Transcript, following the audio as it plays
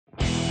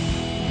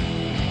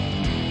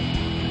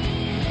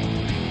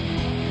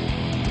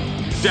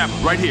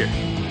Javelin, right here.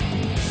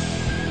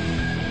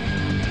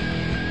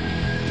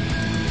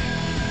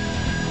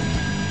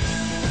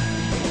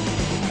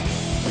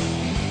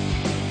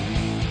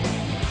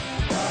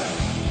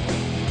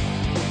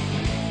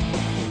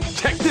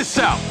 Check this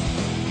out.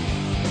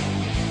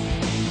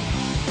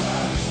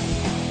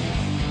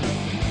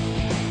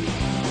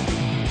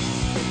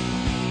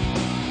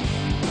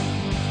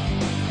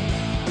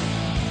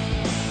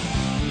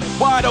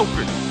 Wide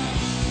open.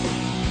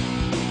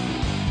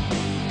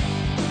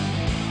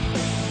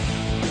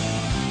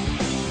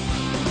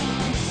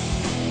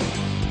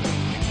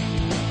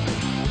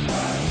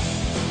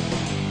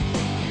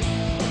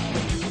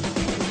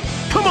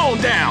 Come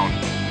on down.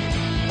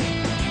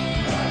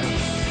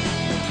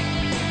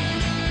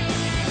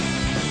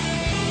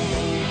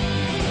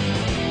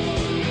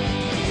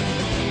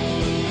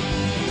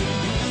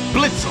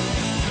 Blitz him.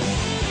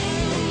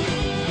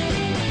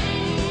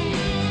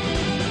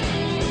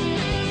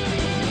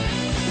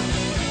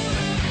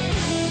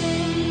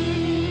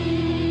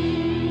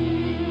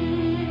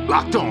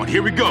 Locked on,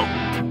 here we go.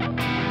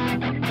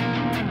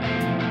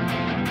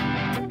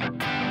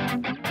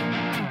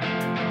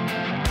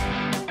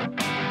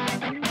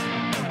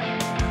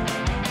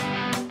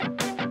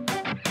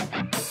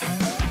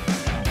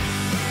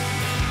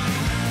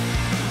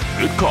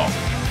 Good call.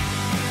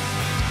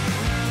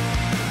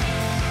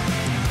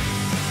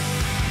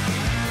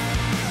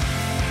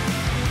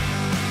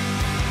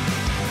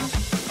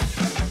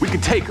 We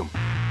can take him.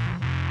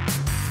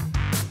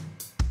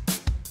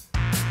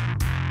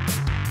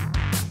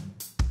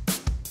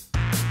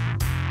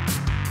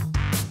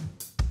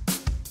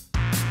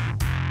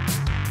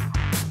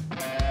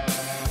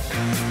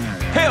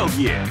 Hell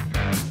yeah!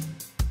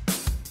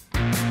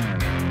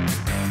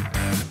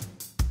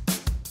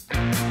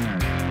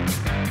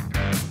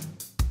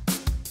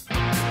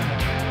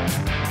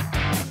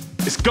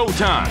 It's go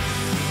time!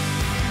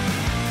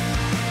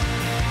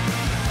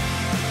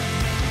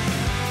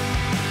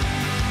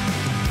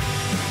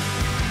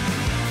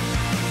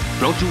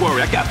 Don't you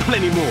worry, I got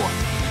plenty more.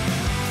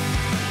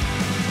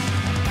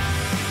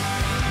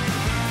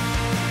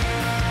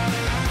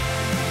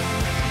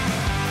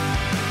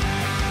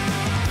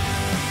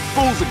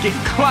 Fools are getting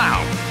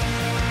clowned.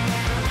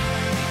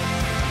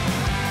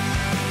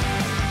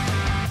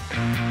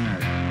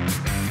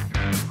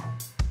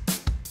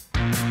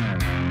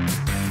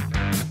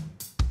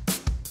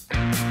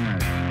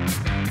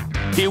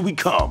 Here we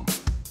come.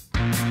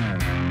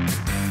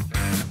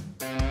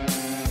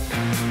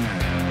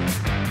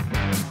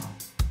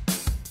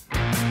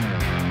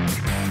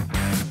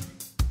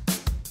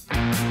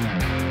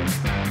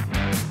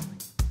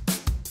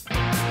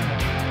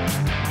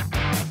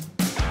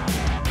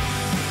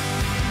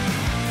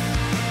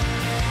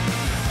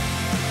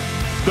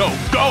 Go,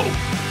 go!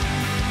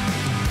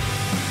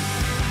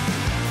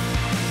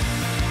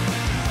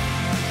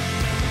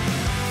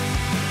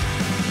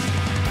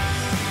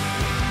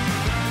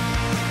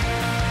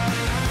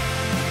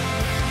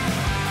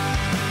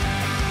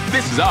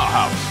 This is our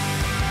house.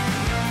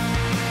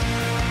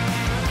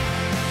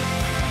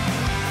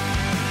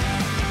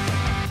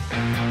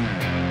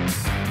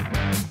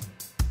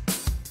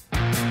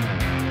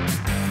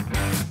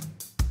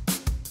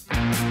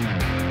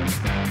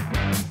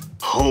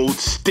 Hold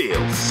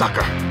still,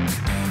 sucker.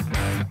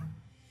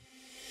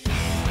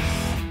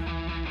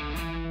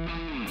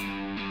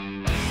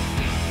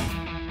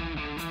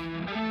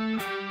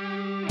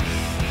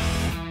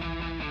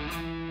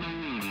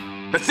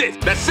 That's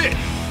it, that's it.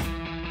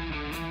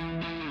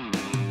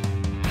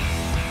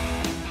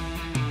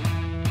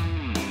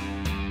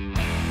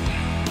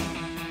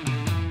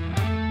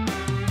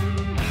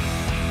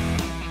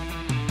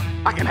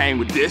 I can hang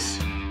with this.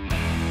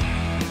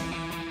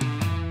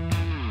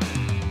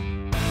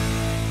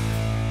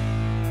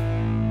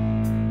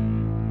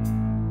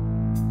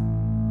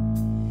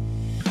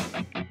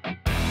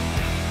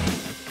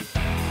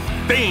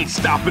 They ain't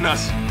stopping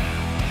us.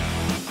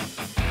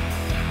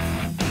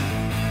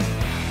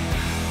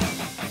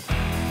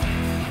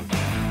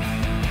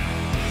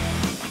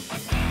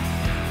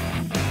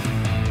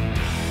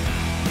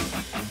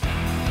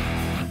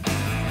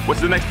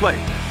 What's the next play?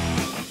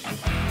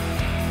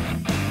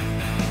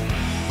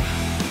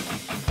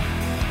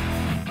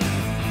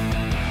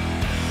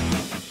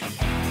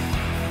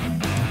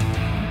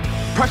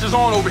 Pressure's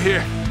on over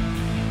here.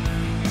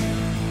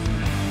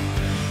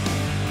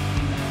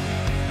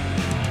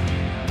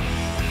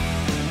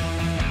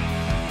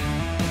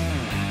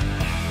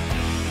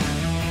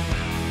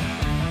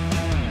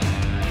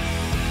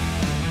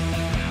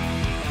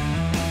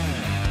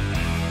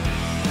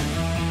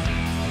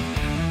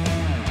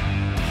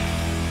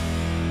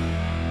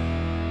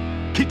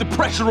 Keep the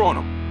pressure on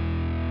them.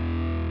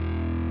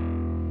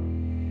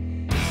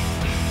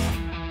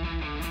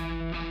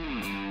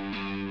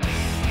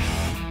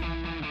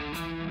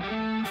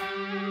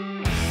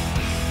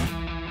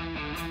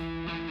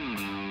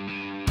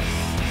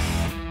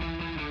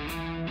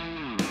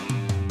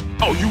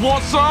 Oh, you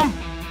want some?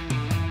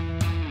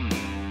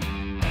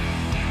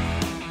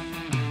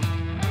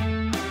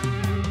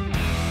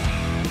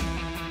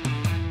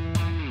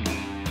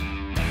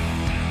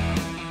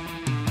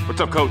 What's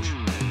up,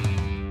 coach?